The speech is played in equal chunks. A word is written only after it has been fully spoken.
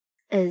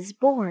is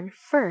born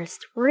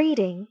first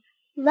reading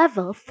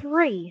Level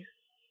 3.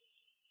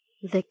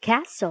 The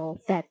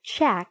Castle That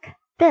Jack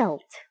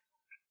Built.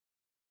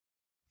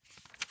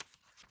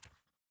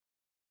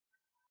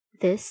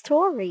 This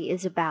story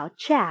is about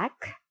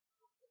Jack,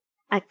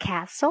 a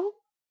castle,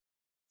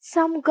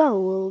 some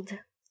gold,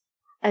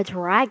 a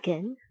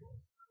dragon,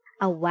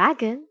 a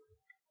wagon,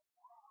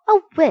 a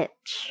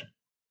witch,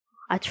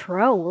 a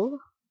troll,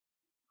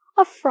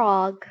 a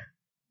frog,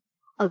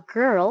 a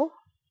girl,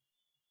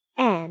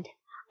 and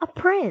a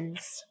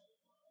prince.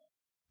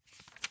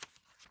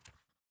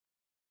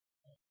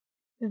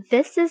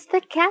 This is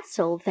the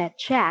castle that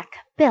Jack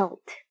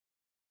built.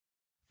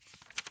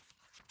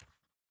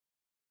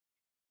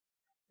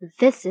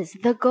 This is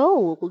the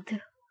gold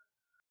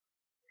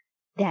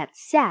that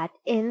sat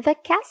in the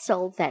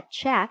castle that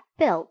Jack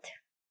built.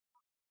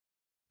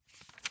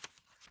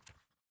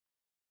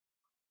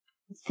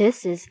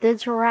 This is the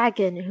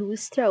dragon who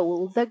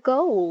stole the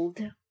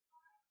gold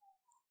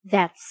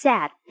that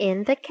sat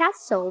in the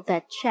castle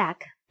that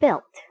Jack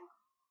built.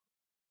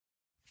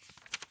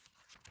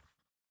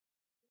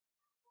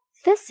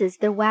 This is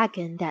the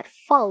wagon that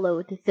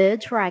followed the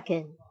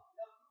dragon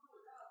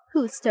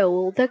who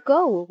stole the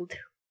gold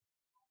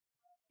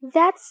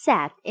that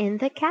sat in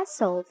the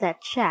castle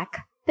that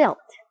Jack built.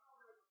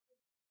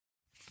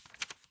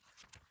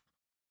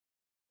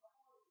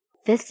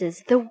 This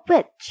is the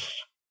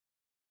witch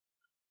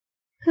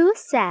who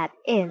sat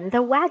in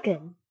the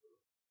wagon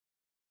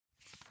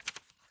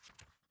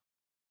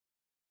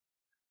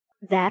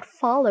that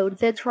followed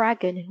the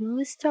dragon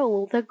who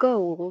stole the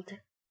gold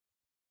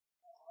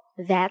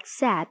that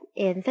sat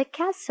in the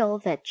castle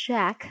that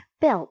Jack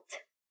built.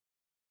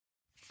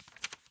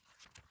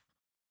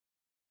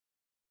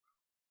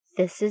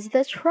 This is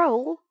the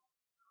troll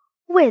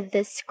with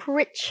the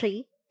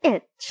scritchy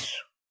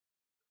itch.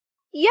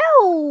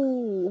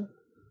 Yo!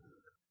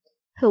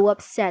 Who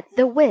upset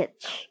the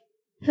witch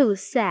who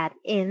sat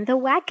in the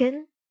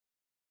wagon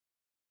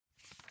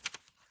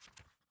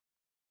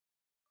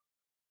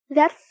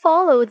that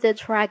followed the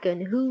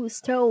dragon who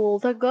stole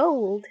the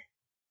gold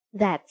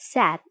that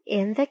sat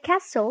in the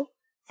castle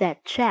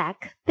that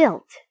Jack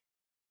built.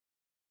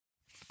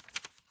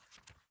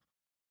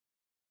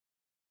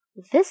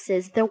 This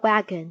is the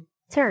wagon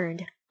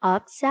turned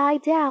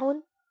upside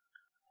down,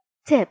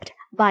 tipped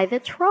by the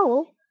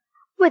troll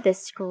with a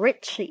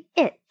scritchy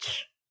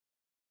itch.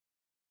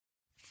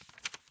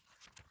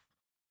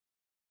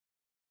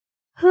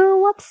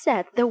 Who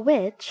upset the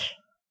witch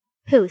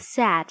who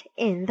sat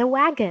in the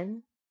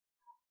wagon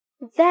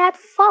that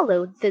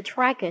followed the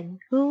dragon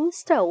who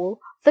stole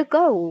the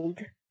gold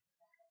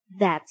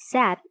that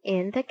sat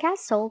in the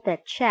castle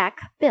that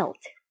Jack built?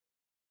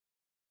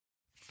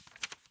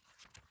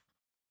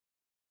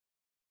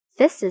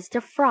 This is the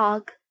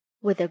frog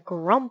with a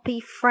grumpy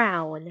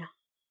frown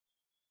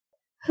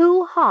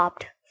who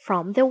hopped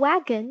from the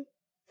wagon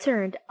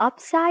turned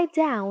upside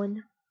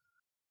down,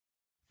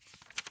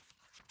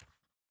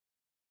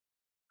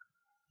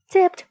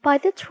 tipped by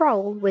the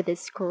troll with a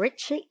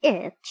scritchy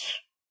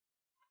itch.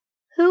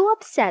 Who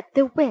upset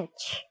the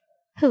witch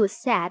who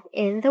sat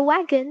in the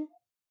wagon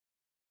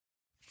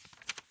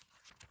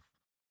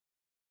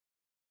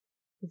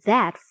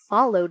that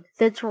followed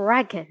the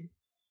dragon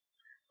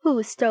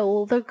who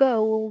stole the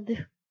gold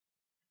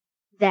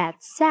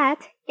that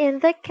sat in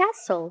the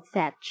castle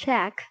that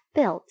Jack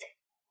built?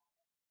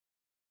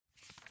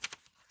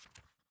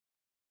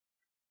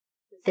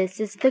 This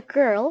is the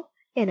girl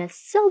in a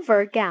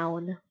silver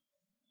gown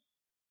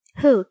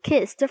who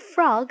kissed the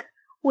frog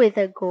with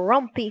a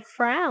grumpy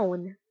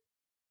frown,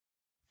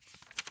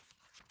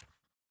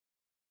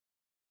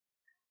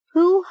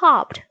 who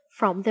hopped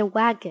from the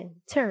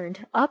wagon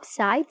turned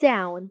upside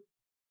down,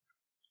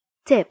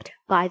 tipped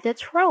by the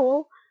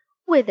troll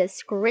with a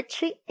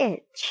scritchy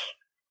itch.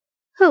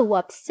 Who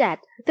upset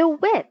the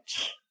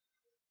witch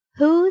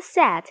who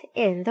sat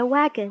in the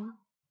wagon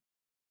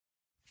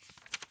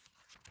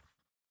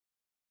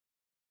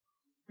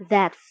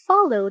that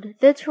followed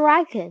the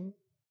dragon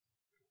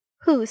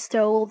who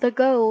stole the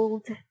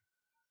gold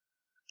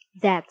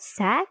that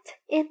sat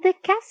in the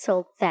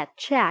castle that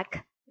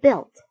Jack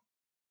built?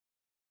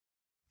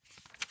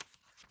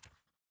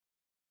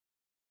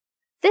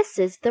 This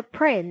is the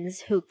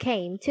prince who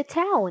came to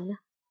town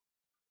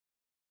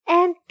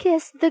and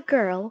kissed the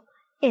girl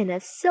in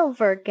a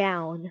silver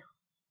gown.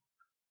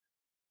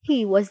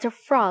 He was the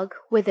frog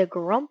with a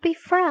grumpy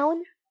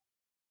frown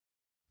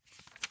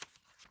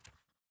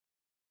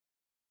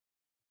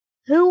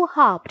who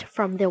hopped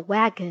from the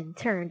wagon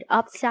turned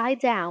upside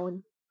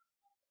down,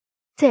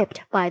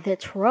 tipped by the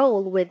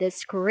troll with a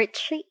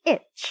scritchy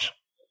itch.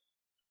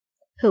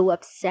 Who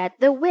upset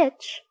the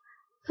witch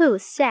who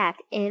sat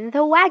in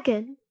the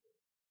wagon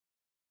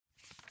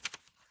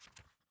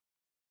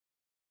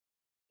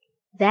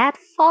that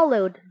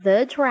followed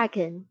the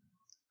dragon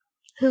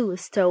who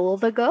stole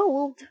the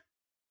gold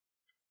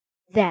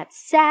that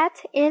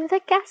sat in the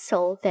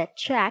castle that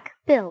Jack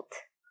built?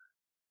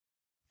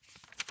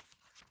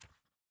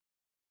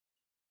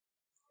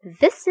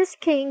 This is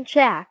King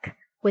Jack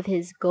with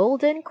his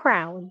golden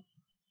crown.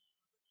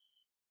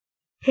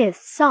 His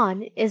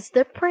son is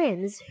the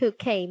prince who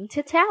came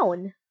to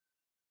town.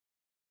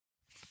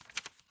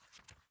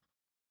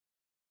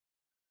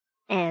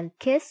 And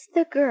kissed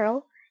the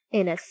girl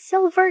in a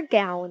silver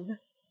gown.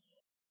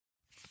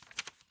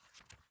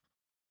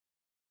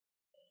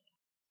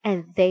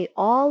 And they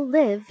all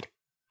lived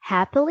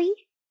happily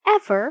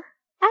ever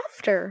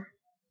after,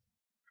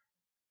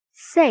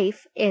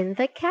 safe in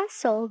the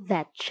castle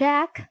that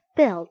Jack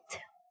built.